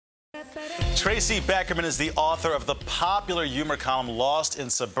Tracy Beckerman is the author of the popular humor column Lost in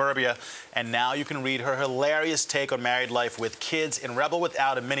Suburbia, and now you can read her hilarious take on married life with kids in Rebel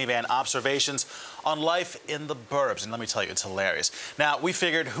Without a Minivan, Observations on Life in the Burbs. And let me tell you, it's hilarious. Now, we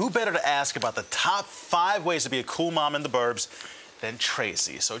figured who better to ask about the top 5 ways to be a cool mom in the burbs than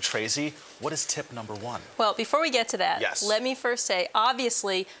Tracy. So, Tracy, what is tip number 1? Well, before we get to that, yes, let me first say,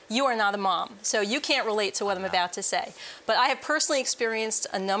 obviously, you are not a mom, so you can't relate to what I'm about to say. But I have personally experienced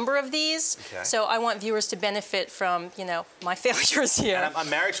a number of these, so I want viewers to benefit from, you know, my failures here. And I'm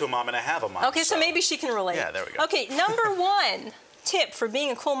married to a mom, and I have a mom. Okay, so maybe she can relate. Yeah, there we go. Okay, number 1 tip for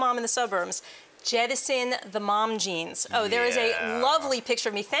being a cool mom in the suburbs: jettison the mom jeans. Oh, there is a lovely picture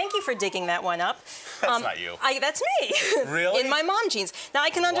of me. Thank you for digging that one up. That's not you. That's me. Really? In my mom jeans. Now,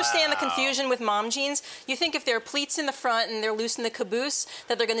 I can understand the confusion with mom jeans. You think if there are pleats in the front and they're loose in the caboose,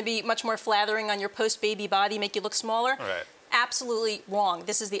 that they're going to be much more flattering on your post-baby body, make you look smaller. Right. Absolutely wrong.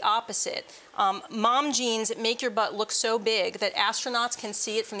 This is the opposite. Mom jeans make your butt look so big that astronauts can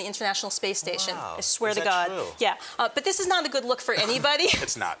see it from the International Space Station. Wow. I swear to Is God. that true? Yeah, but this is not a good look for anybody.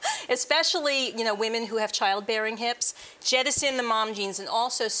 It's not. Especially, you know, women who have childbearing hips. Jettison the mom jeans, and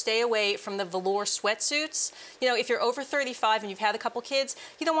also stay away from the velour sweatsuits. You know, if you're over 35 and you've had a couple kids,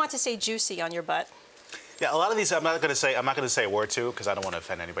 you don't want to say juicy on your butt. Yeah, a lot of these I'm not going to say a word to because I don't want to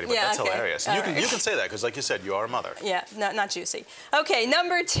offend anybody, but that's hilarious. You can say that because, like you said, you are a mother. Yeah, not juicy. Okay,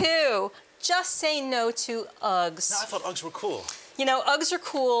 number 2, just say no to Uggs. No, I thought Uggs were cool. You know, Uggs are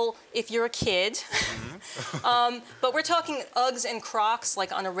cool if you're a kid, but we're talking Uggs and Crocs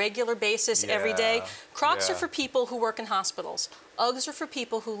like on a regular basis every day. Crocs are for people who work in hospitals. Uggs are for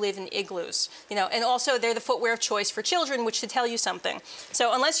people who live in igloos, you know, and also they're the footwear of choice for children, which should tell you something.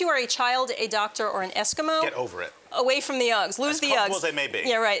 So unless you are a child, a doctor, or an Eskimo, get over it. Away from the Uggs. Lose the Uggs. As comfortable as they may be.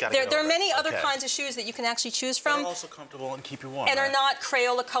 Yeah, right. There are many other Okay. kinds of shoes that you can actually choose from. They're also comfortable and keep you warm. And are not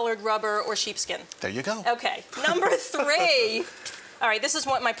Crayola-colored rubber or sheepskin. There you go. Okay. Number 3. All right, this is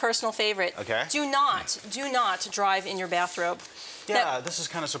my personal favorite. Okay. Do not drive in your bathrobe. Yeah, now, this is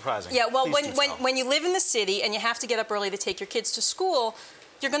kind of surprising. Yeah, well, Please when you live in the city and you have to get up early to take your kids to school,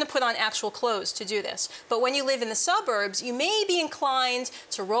 you're going to put on actual clothes to do this. But when you live in the suburbs, you may be inclined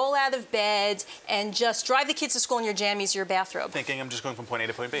to roll out of bed and just drive the kids to school in your jammies or your bathrobe. Thinking I'm just going from point A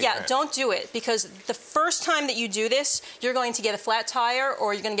to point B. Yeah, right. Don't do it, because the first time that you do this, you're going to get a flat tire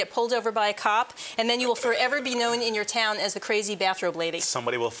or you're going to get pulled over by a cop, and then you will forever be known in your town as the crazy bathrobe lady.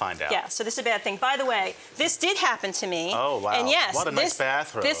 Somebody will find out. Yeah, so this is a bad thing. By the way, this did happen to me. Oh, wow. And yes, what a nice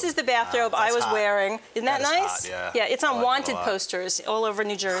bathrobe. This is the bathrobe I was wearing. Isn't that nice? Hot, yeah, it's on like wanted posters all over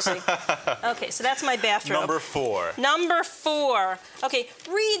New Jersey. Okay, so that's my bathrobe. Number 4. Number 4. Okay,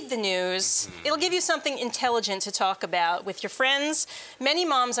 read the news. It'll give you something intelligent to talk about with your friends. Many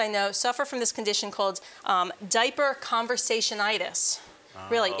moms I know suffer from this condition called Diaper Conversation-itis.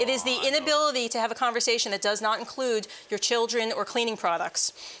 Really, it is the inability to have a conversation that does not include your children or cleaning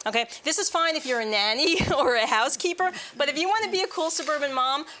products. Okay, this is fine if you're a nanny or a housekeeper, but if you want to be a cool suburban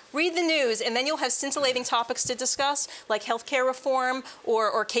mom, read the news, and then you'll have scintillating topics to discuss, like healthcare reform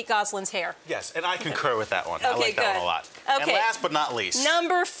or Kate Gosselin's hair. Yes, and I concur with that one. Okay, I like that one a lot. Okay. And last but not least.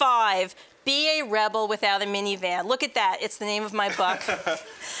 Number 5. Be a rebel without a minivan. Look at that. It's the name of my book.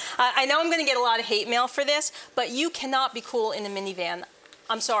 I know I'm going to get a lot of hate mail for this, but you cannot be cool in a minivan.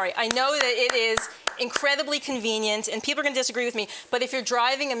 I'm sorry. I know that it is incredibly convenient, and people are going to disagree with me, but if you're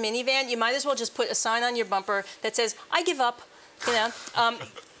driving a minivan, you might as well just put a sign on your bumper that says, I give up, you know.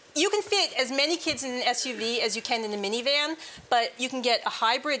 You can fit as many kids in an SUV as you can in a minivan, but you can get a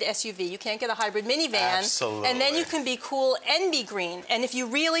hybrid SUV. You can't get a hybrid minivan. Absolutely. And then you can be cool and be green. And if you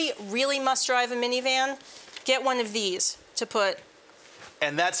really, really must drive a minivan, get one of these to put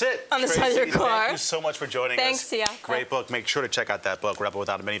and that's it. on the side of your car. Thank you so much for joining us. Thanks, yeah. Great book. Make sure to check out that book, Rebel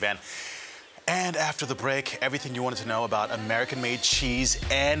Without a Minivan. And after the break, everything you wanted to know about American-made cheese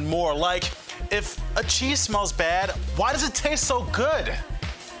and more. Like, if a cheese smells bad, why does it taste so good?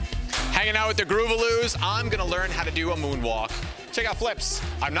 Hanging out with the Groovaloos, I'm gonna learn how to do a moonwalk. Check out flips.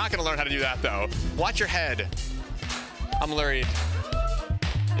 I'm not gonna learn how to do that though. Watch your head. I'm worried.